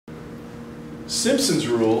Simpson's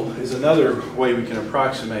rule is another way we can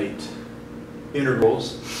approximate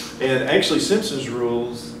integrals. And actually Simpson's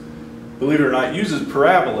rules, believe it or not, uses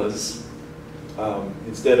parabolas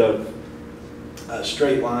instead of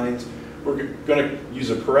straight lines. We're going to use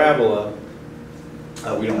a parabola.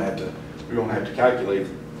 We don't have to calculate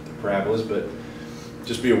the parabolas, but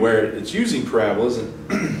just be aware it's using parabolas. And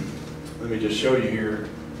let me just show you here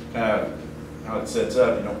how it sets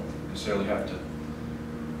up. You don't necessarily have to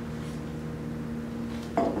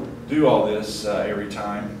do all this every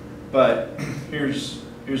time, but here's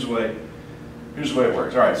the way it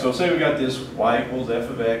works. All right, so say we got this y equals f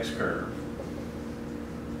of x curve,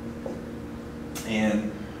 and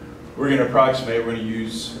we're going to approximate. We're going to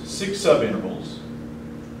use 6 subintervals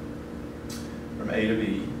from A to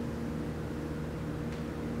B.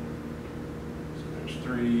 So there's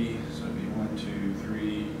 3. So it'd be 1, 2,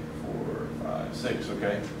 3, 4, 5, 6.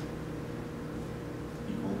 Okay.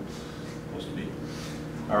 Equal, supposed to be.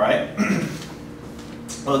 All right.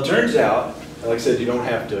 Well, it turns out, like I said, you don't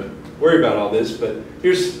have to worry about all this, but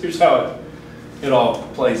here's how it all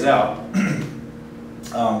plays out.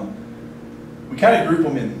 We kind of group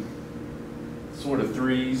them in sort of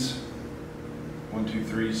threes, 1, 2,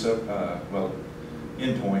 3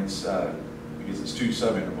 endpoints, because it's 2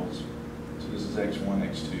 subintervals. So this is x1,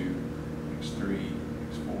 x2, x3,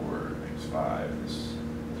 x4, x5. This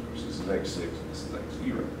is x6, and this is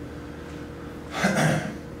x0.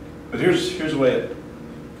 But here's the way it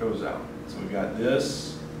goes out. So we've got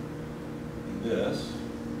this and this.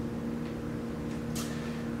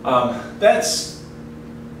 That's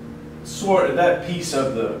sort of that piece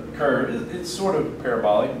of the curve. It's sort of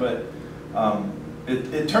parabolic, but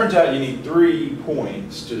it turns out you need 3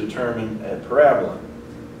 points to determine a parabola,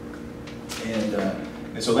 and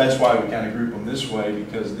so that's why we kind of group them this way,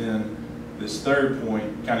 because then this third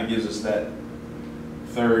point kind of gives us that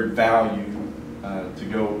third value to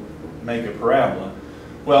go make a parabola.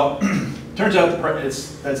 Well, turns out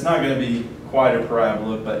that's not going to be quite a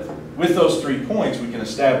parabola, but with those 3 points we can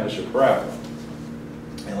establish a parabola.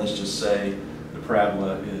 And let's just say the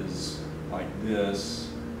parabola is like this.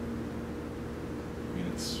 I mean,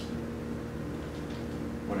 it's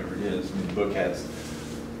whatever it is. I mean, the book has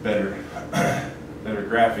better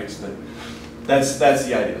graphics, but that's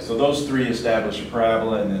the idea. So those 3 establish a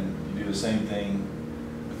parabola, and then you do the same thing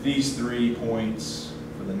with these 3 points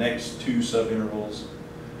for the next 2 subintervals.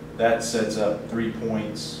 That sets up 3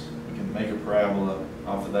 points. We can make a parabola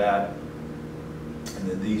off of that, and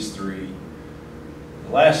then these 3.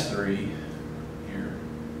 The last 3 here,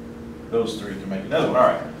 those 3 can make another one. All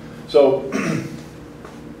right, so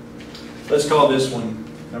let's call this one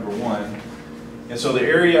number 1. And so the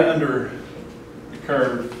area under the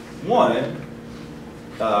curve 1,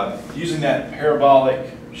 using that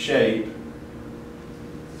parabolic shape,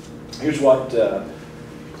 here's what it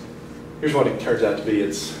turns out to be.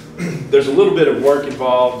 There's a little bit of work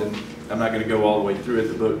involved, and I'm not going to go all the way through it.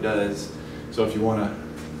 The book does. So if you want to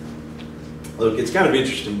look, it's kind of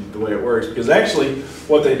interesting the way it works, because actually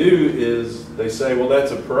what they do is they say, well,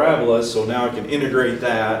 that's a parabola, so now I can integrate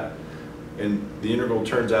that, and the integral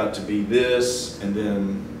turns out to be this, and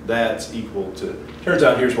then that's equal to, turns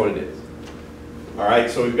out here's what it is. All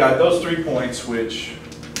right, so we've got those 3 points, which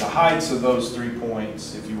the heights of those 3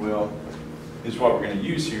 points, if you will, is what we're going to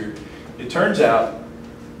use here. It turns out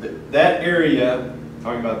that that area,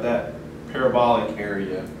 talking about that parabolic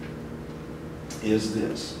area, is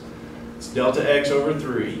this. It's delta x over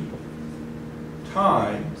 3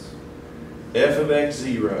 times f of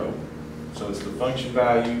x0, so it's the function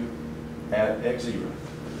value at x0,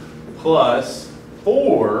 plus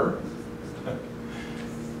 4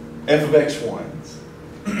 f of x1s.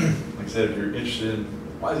 Like I said, if you're interested in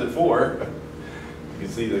why is it 4, you can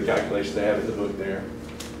see the calculation they have in the book there.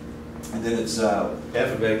 And then it's f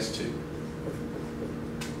of x2.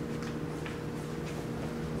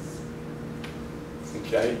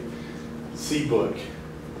 Okay, C book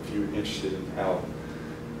if you're interested in how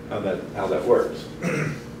that works.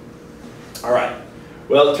 All right.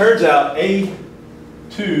 Well, it turns out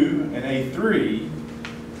A2 and A3,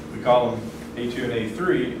 we call them A2 and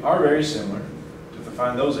A3, are very similar. To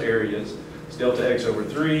find those areas, it's delta x over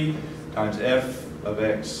 3 times f of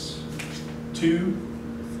x2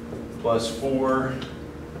 plus 4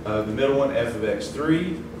 of the middle one, f of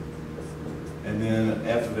x3, and then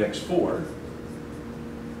f of x4.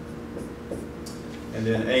 And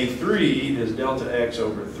then A3 is delta x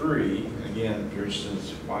over 3. And again, if you're interested in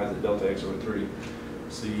why is it delta x over 3,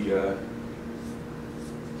 see that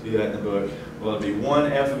in the book. Well, it'd be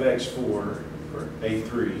 1 f of x4 for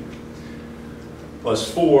A3 plus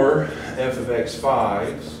 4 f of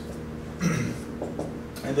x5s.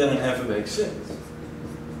 and then an f of x6.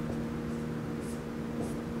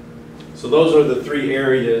 So those are the three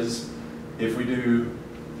areas. If we do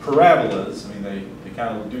parabolas, I mean, they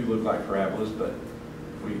kind of do look like parabolas, but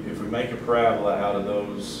if we make a parabola out of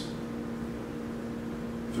those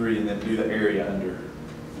three and then do the area under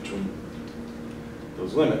between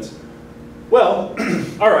those limits. Well,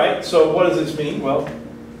 all right, so what does this mean? Well,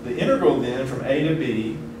 the integral then from a to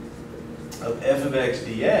b of f of x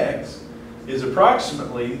dx is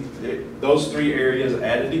approximately those three areas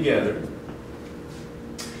added together.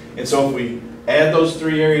 And so if we add those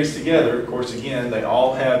three areas together, of course, again, they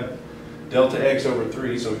all have delta x over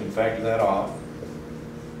 3, so we can factor that off.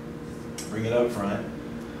 Bring it up front.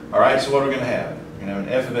 All right, so what are we going to have? We're going to have an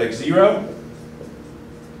f of x0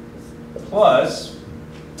 plus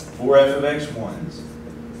 4f of x1s.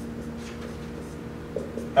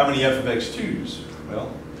 How many f of x2s?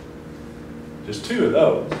 Well, just 2 of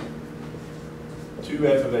those.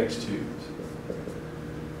 2f of x2s.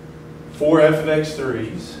 4f of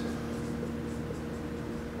x3s.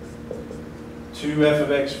 2f of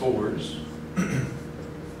x4s.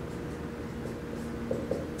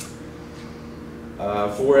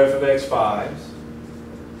 4f of x5s.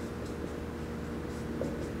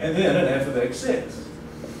 And then an f of x6.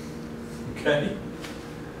 Okay?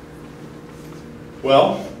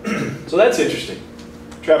 Well, so that's interesting.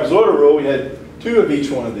 Trapezoidal rule, we had 2 of each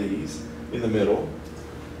one of these in the middle.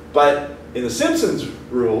 But in the Simpson's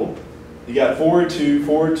rule, you got 4, 2,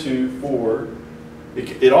 4, 2, 4.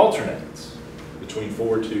 It alternates between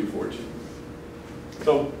 4, 2, 4, 2.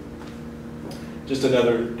 So, just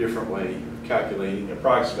another different way of calculating,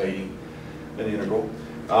 approximating an integral.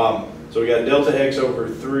 So we got delta x over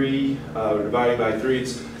 3, dividing by 3.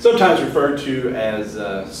 It's sometimes referred to as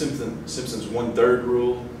Simpson's 1/3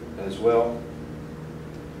 rule as well.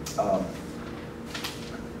 To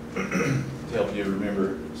help you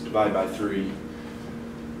remember, it's divided by 3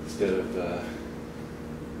 instead of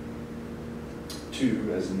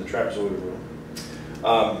 2 as in the trapezoidal rule.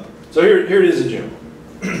 So here it is in general.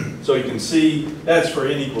 So you can see that's for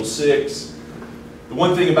n equals 6. The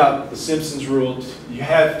one thing about the Simpson's rule, you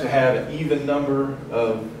have to have an even number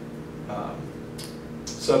of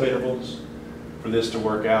subintervals for this to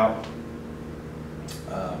work out.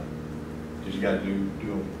 Because you got to do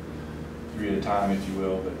them 3 at a time, if you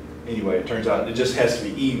will. But anyway, it turns out it just has to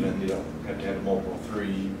be even. You don't have to have a multiple of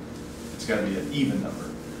 3. It's got to be an even number.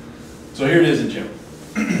 So here it is in general.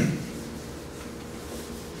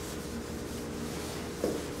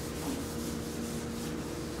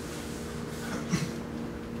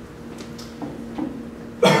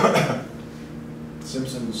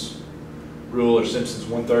 Simpson's rule or Simpson's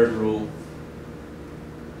 1/3 rule.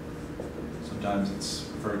 Sometimes it's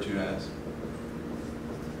referred to as.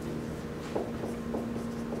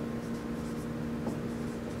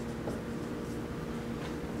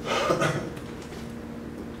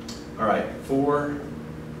 All right, for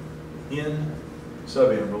n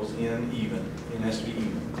subintervals, n even. N has to be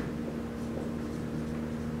even.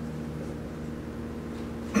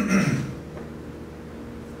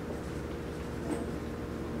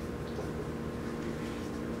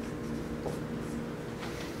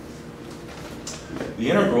 The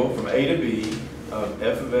integral from a to b of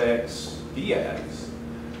f of x dx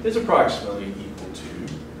is approximately equal to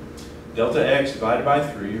delta x divided by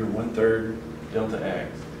 3, or 1/3 delta x,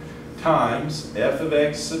 times f of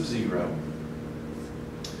x sub 0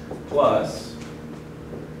 plus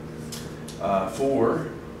 4f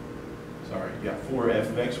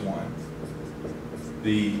of x1.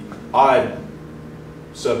 The odd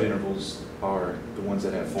subintervals are the ones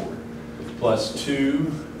that have 4. Plus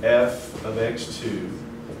 2f of x2,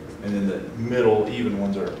 and then the middle even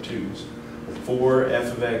ones are 2's.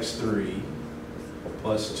 4f of x3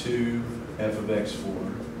 plus 2f of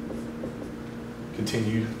x4.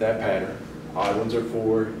 Continue that pattern. Odd ones are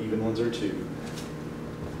 4, even ones are 2.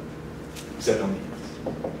 Except on the ends.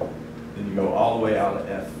 Then you go all the way out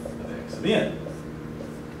to f of x at the end.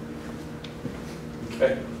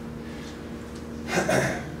 Okay?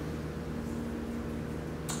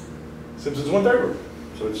 Simpson's 1/3 rule.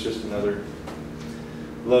 So it's just another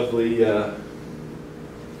lovely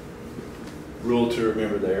rule to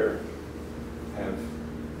remember there.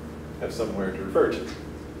 Have somewhere to refer to.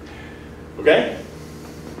 Okay?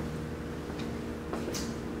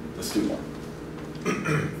 Let's do one.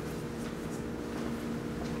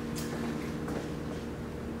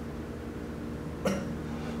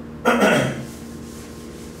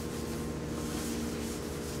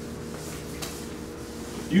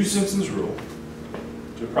 Use Simpson's rule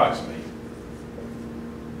to approximate.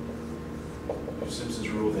 Use Simpson's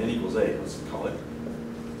rule of n equals 8, let's call it.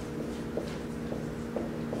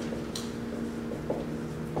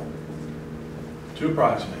 to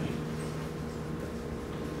approximate.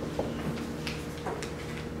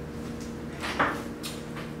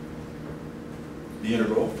 The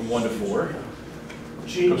integral from 1 to 4.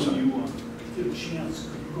 Jay, when you get a chance,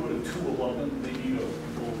 could you go to 211, they need a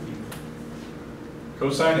full view.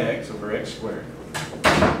 Cosine x over x squared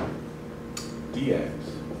dx.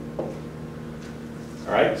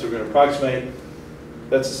 All right, so we're going to approximate.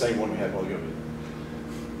 That's the same one we had a while ago.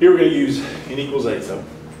 Here we're going to use n equals 8 though.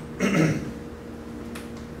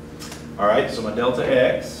 All right, so my delta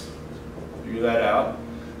x, figure that out.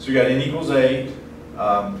 So we got n equals 8,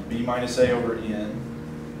 b minus a over n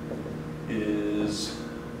is,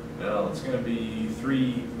 well, it's going to be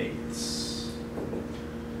 3/8.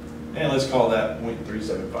 And let's call that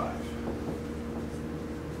 0.375.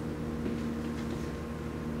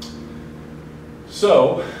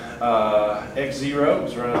 So, x0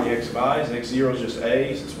 is right on the x of i's. x0 is just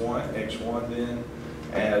a, so it's 1. x1 then,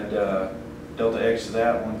 add delta x to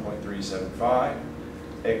that, 1.375.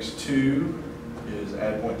 x2 is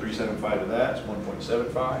add 0.375 to that, it's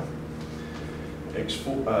 1.75.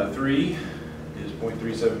 x3 is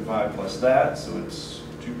 0.375 plus that, so it's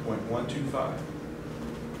 2.125.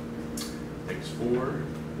 x4,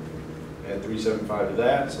 add 375 to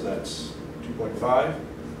that, so that's 2.5.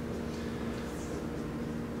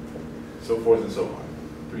 So forth and so on.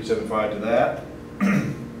 375 to that,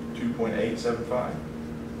 2.875.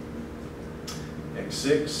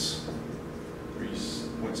 x6,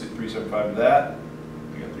 3.375 to that,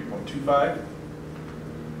 we got 3.25.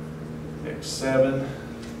 x7,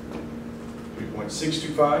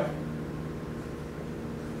 3.625.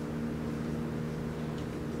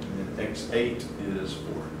 And then x8 is 4.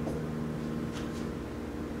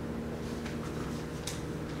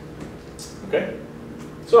 Okay?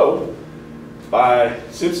 So, by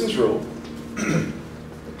Simpson's rule, the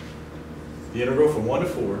integral from 1 to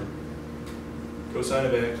 4, cosine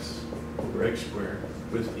of x over x squared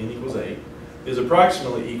with n equals 8 is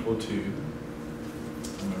approximately equal to,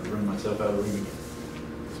 I'm going to run myself out of the room again.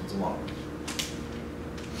 This one's a long one.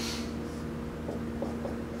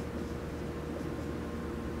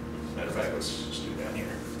 Matter of fact, let's just do it down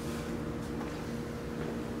here.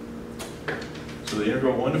 So the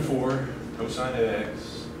integral 1 to 4, cosine of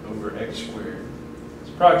x over x squared is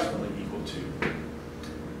approximately equal to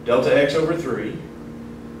delta x over 3.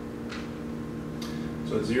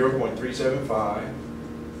 So it's 0.375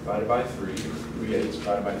 divided by 3, or 3/8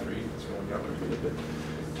 divided by 3. That's going to work out pretty good.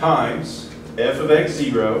 Times f of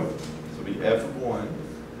x0, so it'll be f of 1,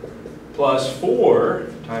 plus 4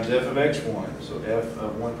 times f of x1, so f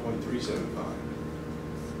of 1.375.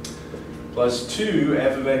 Plus 2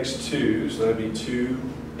 f of x2, so that'd be 2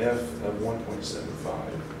 f of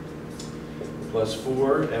 1.75. Plus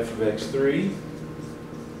 4 f of x3,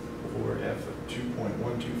 4 f of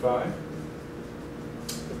 2.125.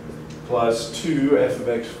 Plus 2 f of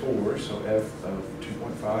x4, so f of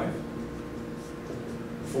 2.5.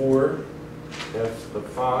 4 f of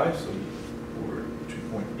 5, so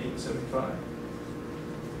 2.875.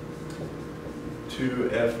 2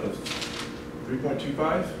 f of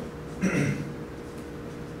 3.25.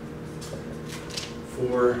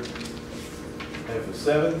 4 f of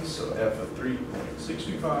 7, so f of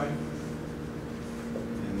 3.625.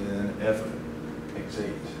 And then f of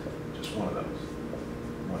x8, just one of those.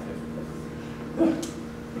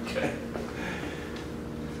 Okay.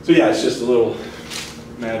 So yeah, it's just a little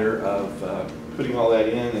matter of putting all that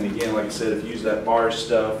in. And again, like I said, if you use that bar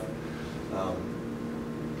stuff,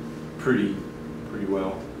 pretty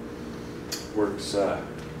well. Works,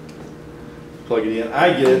 plug it in.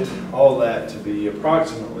 I get all that to be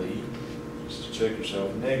approximately, just to check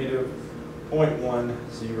yourself, negative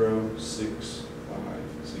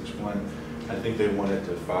 0.106561. I think they want it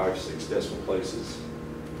to 5-6 decimal places.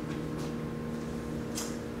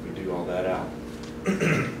 Do all that out.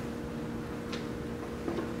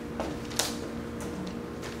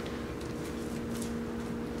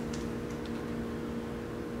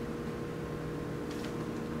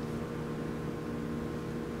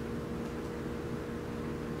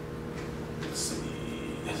 Let's see,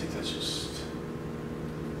 I think that's just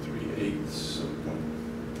 3/8 of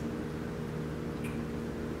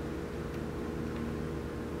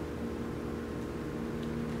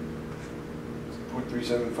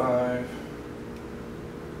 0.375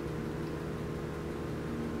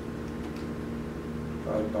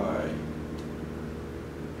 divided by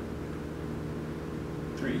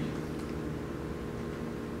 3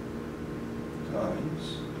 times,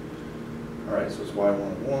 all right, so it's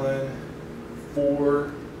y1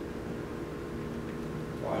 4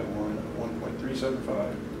 y1 of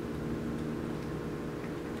 1.375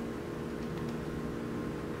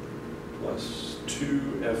 plus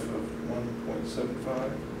 2f of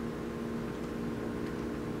 1.75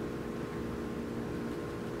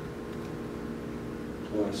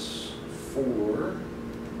 plus 4f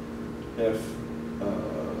of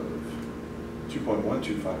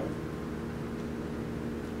 2.125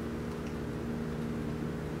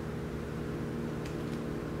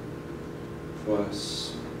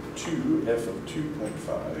 plus 2f of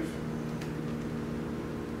 2.5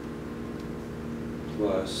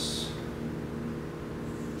 plus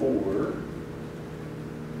 4f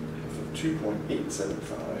of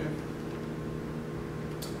 2.875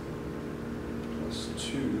 plus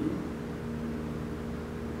 2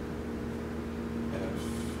 f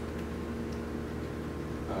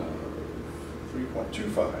of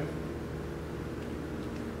 3.25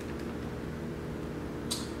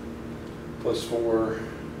 plus 4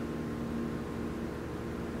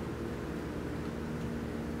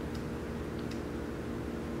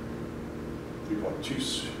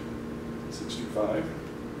 3.2625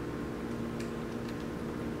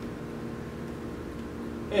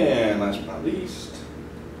 and last but not least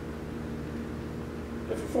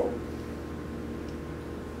f of 4.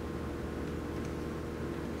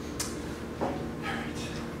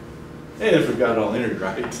 And if we've got it all entered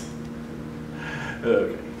right,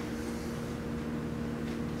 okay.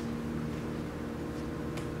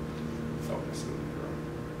 Oh, I see it wrong.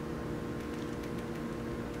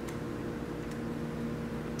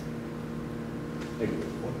 Negative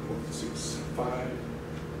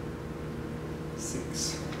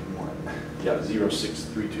 1.6561. Yeah,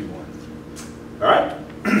 06321. All right,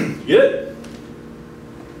 get it?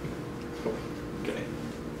 Okay.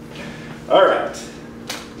 All right.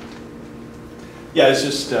 Yeah, it's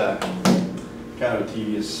just kind of a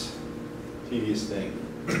tedious thing.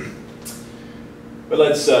 But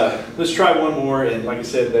let's try one more, and like I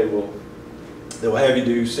said, they will have you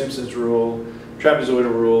do Simpson's rule,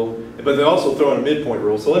 trapezoidal rule, but they also throw in a midpoint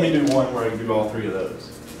rule. So let me do one where I can do all three of those.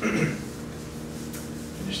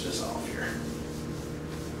 Finish this off here.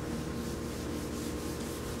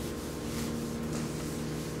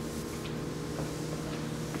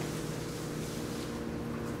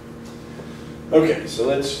 Okay, so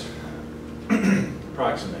let's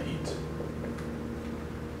approximate.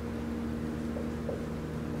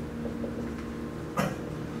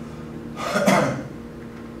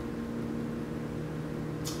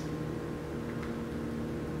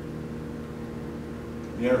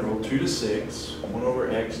 The interval 2 to 6, 1 over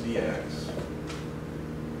x dx.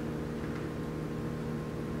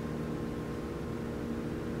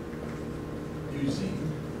 Using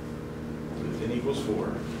with n equals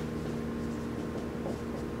 4.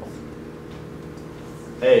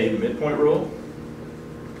 A, midpoint rule.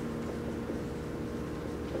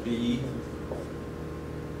 B,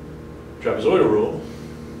 trapezoidal rule.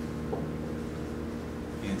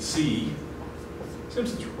 And C,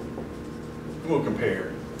 Simpson's rule. And we'll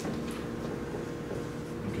compare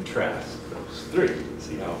and contrast those three.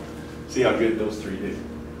 See how good those three do.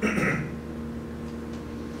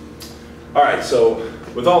 All right, so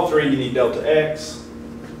with all three, you need delta x.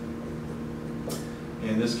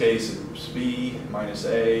 In this case, it's b minus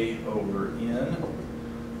a over n.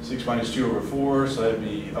 6 minus 2 over 4, so that'd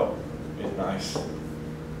be, oh, it's nice.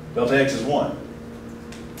 Delta x is 1.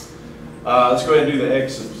 Let's go ahead and do the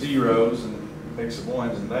x of zeros and x of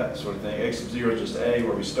 1s and that sort of thing. X of 0 is just a,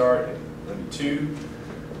 where we start. That'd be 2.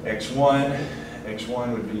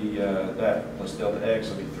 x1 would be that plus delta x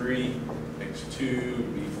would be 3. x2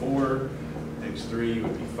 would be 4. x3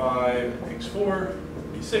 would be 5. x4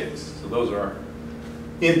 would be 6. So those are our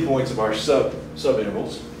endpoints of our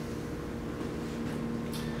subintervals.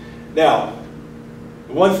 Now,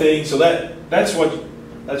 the one thing, so that's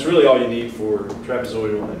really all you need for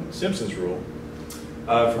trapezoidal and Simpson's rule.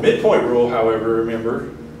 For midpoint rule, however,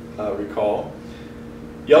 remember, recall,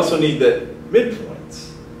 you also need the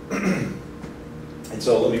midpoints. And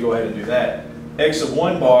so let me go ahead and do that. X of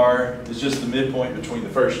 1 bar is just the midpoint between the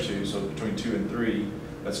first two, so between 2 and 3,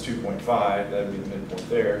 that's 2.5, that would be the midpoint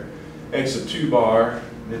there. X of 2 bar,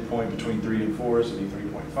 midpoint between 3 and 4, so it would be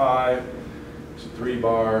 3.5. X of 3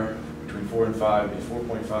 bar, between 4 and 5 would be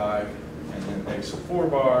 4.5. And then X of 4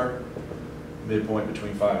 bar, midpoint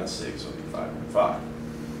between 5 and 6 will be 5.5.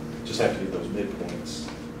 Just have to get those midpoints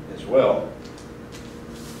as well.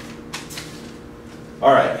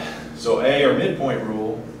 All right, so A, our midpoint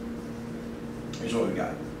rule, here's what we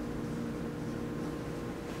got.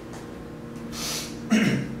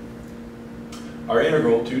 Our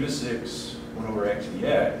integral 2 to 6, 1 over x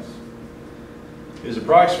dx, is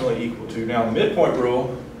approximately equal to, now the midpoint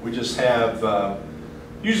rule, we just have,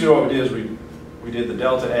 usually what we did is we did the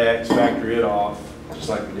delta x, factor it off, just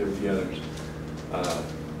like we did with the others.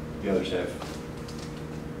 The others have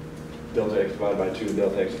delta x divided by 2 and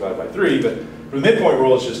delta x divided by 3, but for the midpoint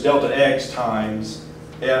rule, it's just delta x times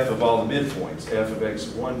f of all the midpoints. F of x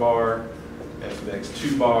 1 bar, f of x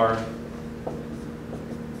 2 bar,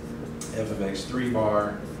 f of x 3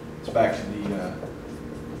 bar. It's back to the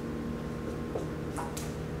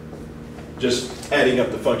just adding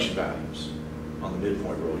up the function values on the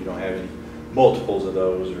midpoint rule. You don't have any multiples of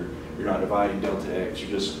those, or you're not dividing delta x.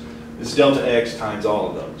 You're just, it's delta x times all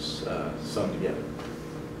of those summed together.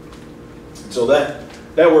 So that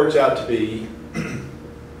works out to be,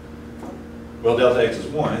 well, delta x is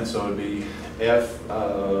 1, so it would be f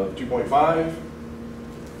of 2.5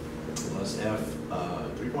 plus f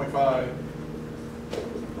of 3.5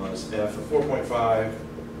 plus f of 4.5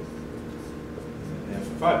 and f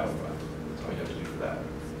of 5.5. That's all you have to do for that.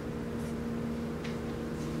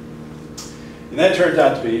 And that turns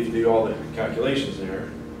out to be, if you do all the calculations there,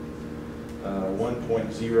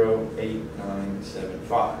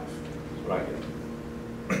 1.08975 is what I get.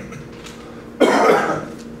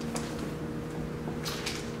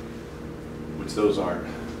 Which those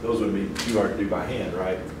would be too hard to do by hand,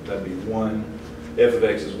 right? That'd be 1, f of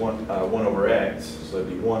x is 1 over x, so that'd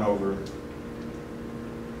be 1 over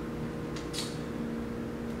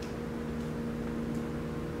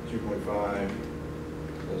 2.5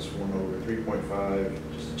 plus 1 over 3.5,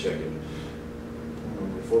 just to check it. 1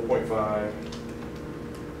 over 4.5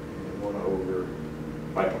 and 1 over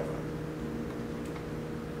 5.5.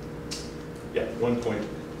 Yeah,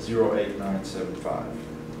 1.08975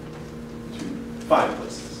 to 5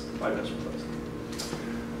 places, 5 decimal places.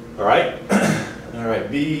 All right. All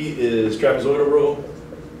right, B is trapezoidal rule.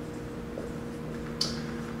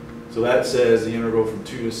 So that says the integral from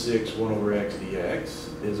 2 to 6, 1 over x dx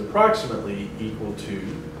is approximately equal to,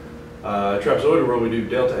 trapezoidal rule, we do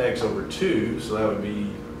delta x over 2, so that would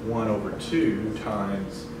be 1 over 2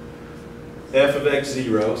 times f of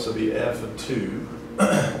x0, so it'd be f of 2,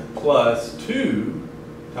 plus 2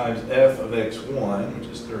 times f of x1, which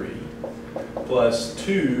is 3, plus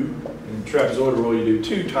 2, in trapezoidal rule you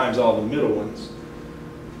do 2 times all the middle ones,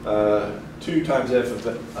 2 times f of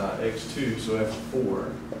x2, so f of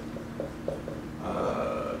 4,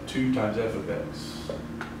 2 times f of x3,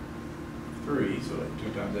 so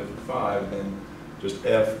 2 times f of 5, and then just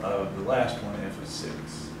f of the last one, f of 6.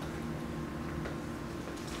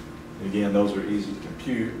 And again, those are easy to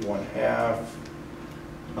compute. 1/2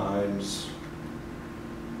 times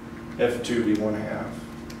f of 2 would be 1/2.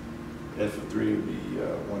 F of 3 would be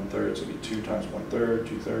 1/3, so it would be 2 times 1/3,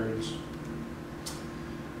 2/3.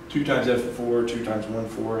 2 times f of 4, 2 times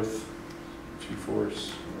 1/4,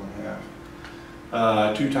 2/4, 1/2.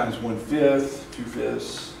 2 times 1/5,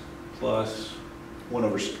 2/5, plus 1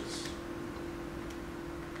 over 6.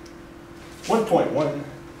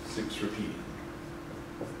 1.16 repeating.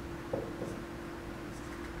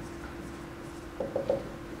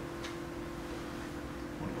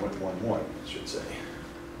 1.11, I should say.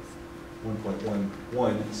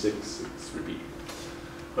 1.1166 repeating.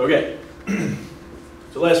 Okay.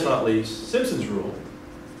 So last but not least, Simpson's rule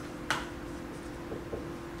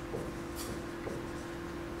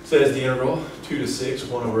says the integral 2 to 6,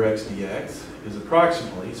 1 over x dx is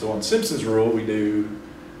approximately, so on Simpson's rule we do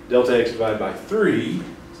delta x divided by 3,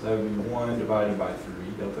 so that would be 1 divided by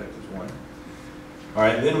 3, delta x is 1. All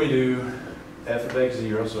right, and then we do f of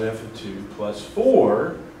x0, so f of 2, plus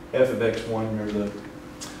 4 f of x1, remember the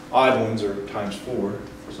odd ones are times 4,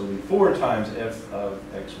 so it'll be 4 times f of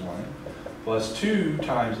x1, plus 2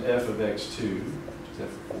 times f of x2, which is f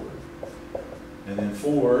of 4, and then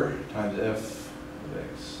 4 times f of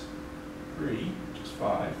x3, which is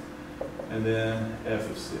 5, and then f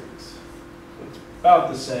of 6. So it's about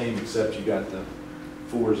the same, except you got the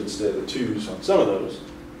 4s instead of the 2s on some of those.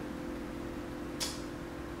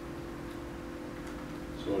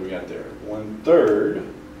 So what do we got there? 1/3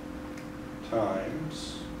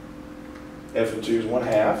 times f of 2 is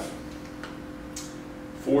 1/2.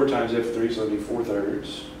 4 times f of 3, so it'd be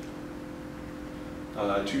 4/3.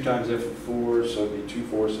 2 times f of 4, so it'd be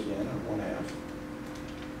 2/4 again, or 1/2.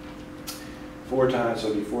 4 times, so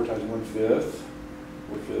it'd be 4 times 1/5,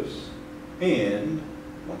 4/5, and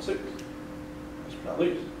 1/6. Last but not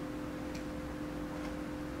least.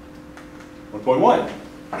 1.1.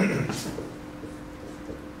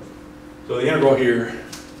 So the integral here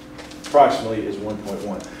approximately is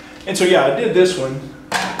 1.1. And so yeah, I did this one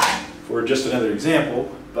for just another example,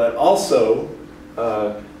 but also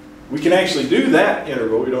we can actually do that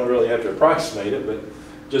integral. We don't really have to approximate it, but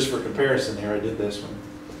just for comparison here, I did this one.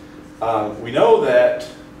 We know that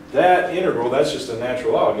that integral, that's just a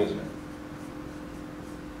natural log, isn't it?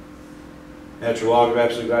 natural log of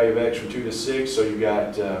absolute value of x from 2 to 6, so you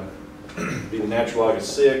got be the natural log of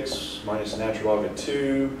 6 minus the natural log of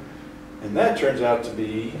 2, and that turns out to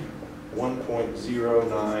be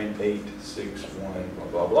 1.09861, blah,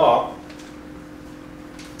 blah, blah.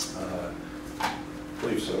 I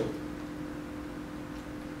believe so.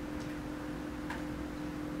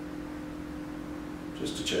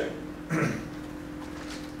 Just to check.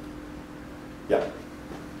 Yeah,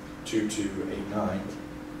 2289.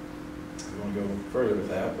 We want to go further with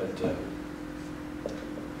that, but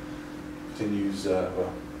continues,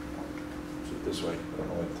 well, this way. I don't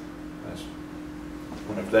know what that's, I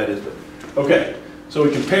don't know if that is, but okay. So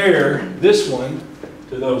we compare this one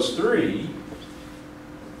to those three.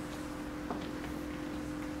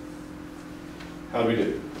 How do we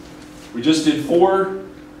do? We just did 4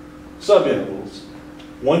 subintervals,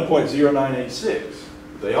 1.0986.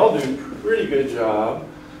 They all do a pretty good job.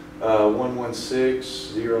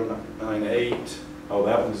 116, 098. Oh,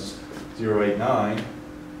 that one's 089.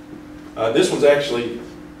 This one's actually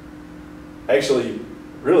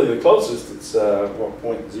really the closest. It's what,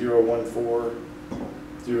 0.014,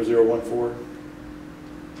 0014.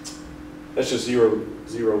 That's just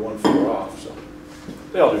 0.014 off. So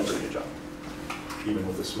they all do a pretty good job, even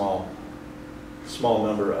with a small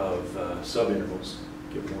number of subintervals.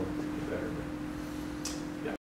 Get better.